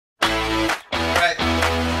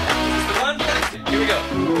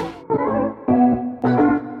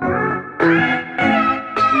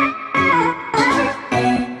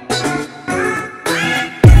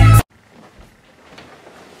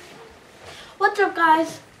What's up,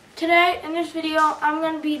 guys? Today in this video I'm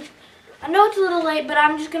going to be, I know it's a little late, but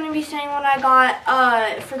I'm just going to be saying what I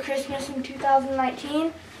got for Christmas in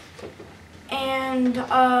 2019. And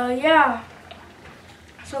yeah,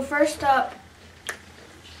 so first up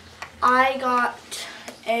I got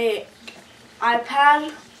a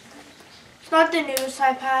iPad. It's not the newest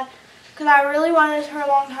iPad because I really wanted it for a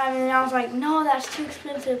long time, and then I was like, no, that's too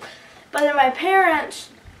expensive. But then my parents,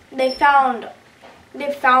 they found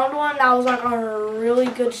one that was like on a really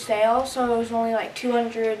good sale, so it was only like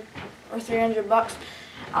 200 or 300 bucks.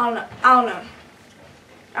 I don't know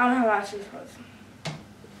how much this was.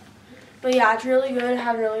 But yeah, it's really good. It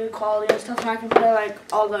had really good quality and stuff, and I can play like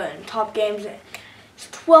all the top games. It's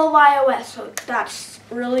 12 iOS, so that's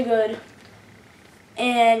really good.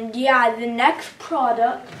 And yeah, the next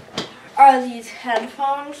product are these headset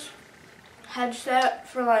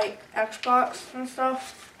for like Xbox and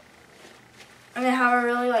stuff. And they have a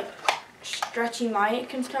really like stretchy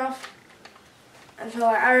mic and stuff. And so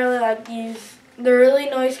like, I really like these. They're really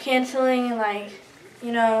noise canceling and like,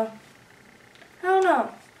 you know, I don't know.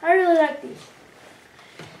 I really like these.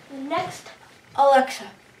 Next,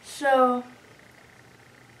 Alexa. So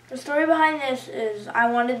the story behind this is I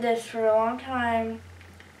wanted this for a long time,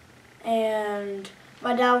 and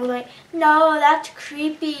my dad was like, no, that's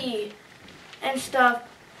creepy and stuff.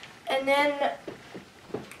 And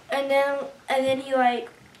then he like,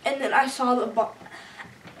 and then I saw the box.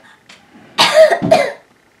 And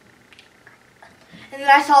then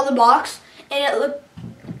I saw the box, and it looked,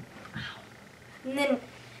 and then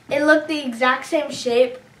it looked the exact same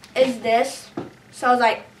shape as this. So I was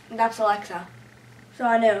like, that's Alexa. So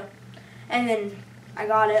I knew. And then I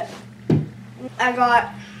got it. I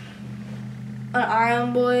got an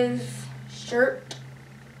Iron Boys shirt.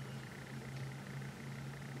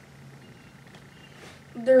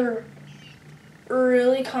 They're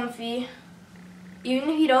really comfy. Even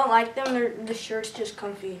if you don't like them, the shirt's just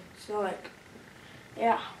comfy. So like,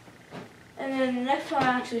 yeah. And then the next one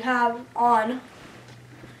I actually have on,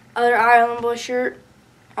 other Iron Boy shirt.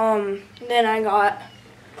 Then I got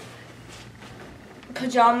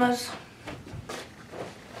pajamas.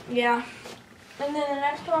 Yeah. And then the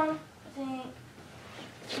next one, I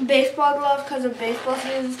think, baseball gloves, because of baseball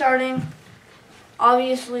season starting.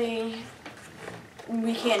 Obviously,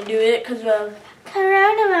 we can't do it because of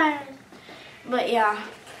coronavirus. But yeah,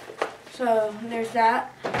 so there's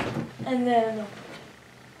that. And then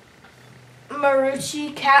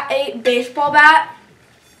Marucci Cat 8 baseball bat.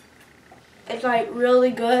 It's like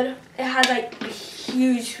really good. It has like a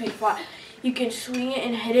huge sweet spot. You can swing it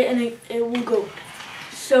and hit it, and it will go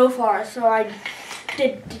so far. So I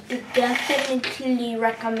definitely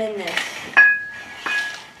recommend this.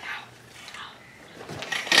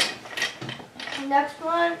 Next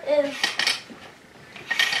one is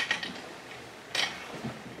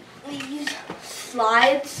these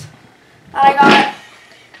slides that I got.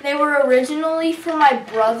 They were originally for my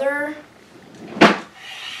brother,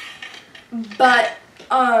 but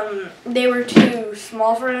they were too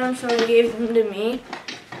small for him, so he gave them to me,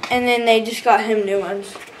 and then they just got him new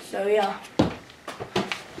ones. So yeah.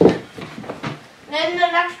 Then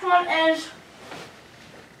the next one is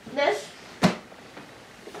this.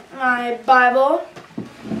 My Bible.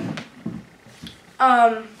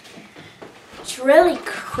 It's really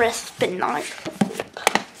crisp and nice.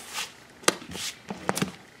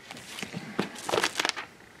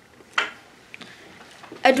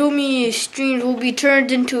 Edomi's streams will be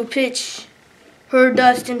turned into pitch, her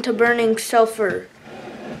dust into burning sulfur,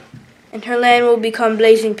 and her land will become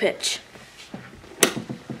blazing pitch.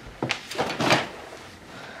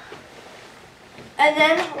 And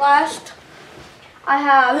then last, I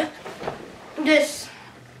have this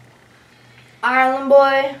Ireland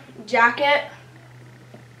Boy jacket.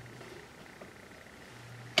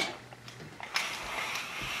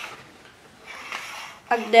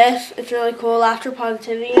 Like this. It's really cool. Laughter,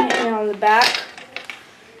 positivity. And on the back,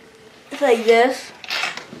 it's like this.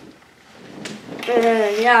 And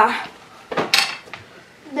then, yeah.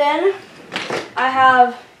 Then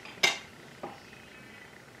I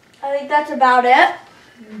think that's about it.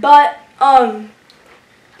 But I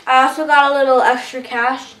also got a little extra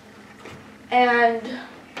cash, and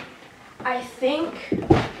I think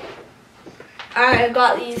I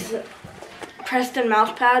got these Preston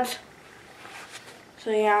mouse pads. So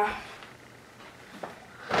yeah.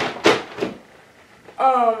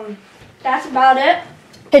 That's about it.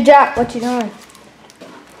 Hey Jack, what you doing?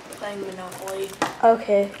 Playing Monopoly.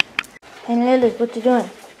 Okay. Hey Lily, what you doing?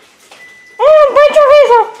 I'm gonna break your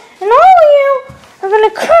face off, and all of you are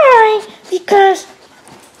gonna cry because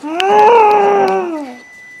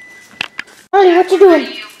Lily, what you doing?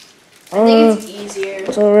 I think it's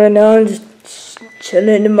easier. So right now I'm just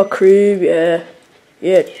chilling in my crib, yeah.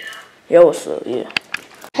 Yeah, what's up, yeah.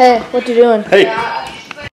 Hey, what you doing? Hey.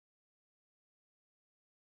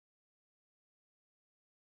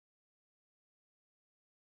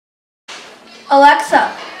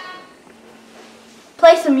 Alexa,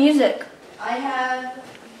 play some music. I have.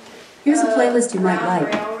 Here's a playlist you might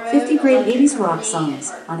like. 50 great 80s rock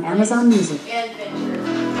songs on Amazon Music.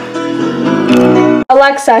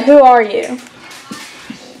 Alexa, who are you?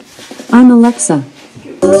 I'm Alexa.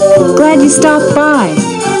 Glad you stopped by.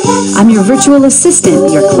 I'm your virtual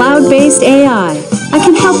assistant, your cloud-based AI. I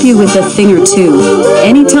can help you with a thing or two.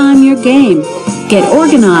 Anytime you're game. Get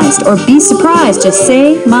organized or be surprised. Just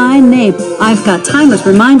say my name. I've got timers,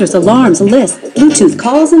 reminders, alarms, lists, Bluetooth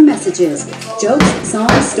calls and messages, jokes,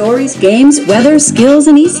 songs, stories, games, weather, skills,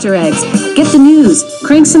 and Easter eggs. Get the news,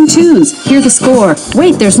 crank some tunes, hear the score.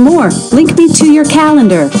 Wait, there's more. Link me to your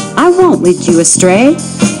calendar. I won't lead you astray.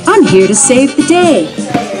 I'm here to save the day.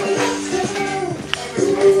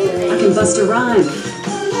 I can bust a rhyme.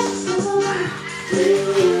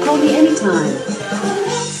 Call me anytime.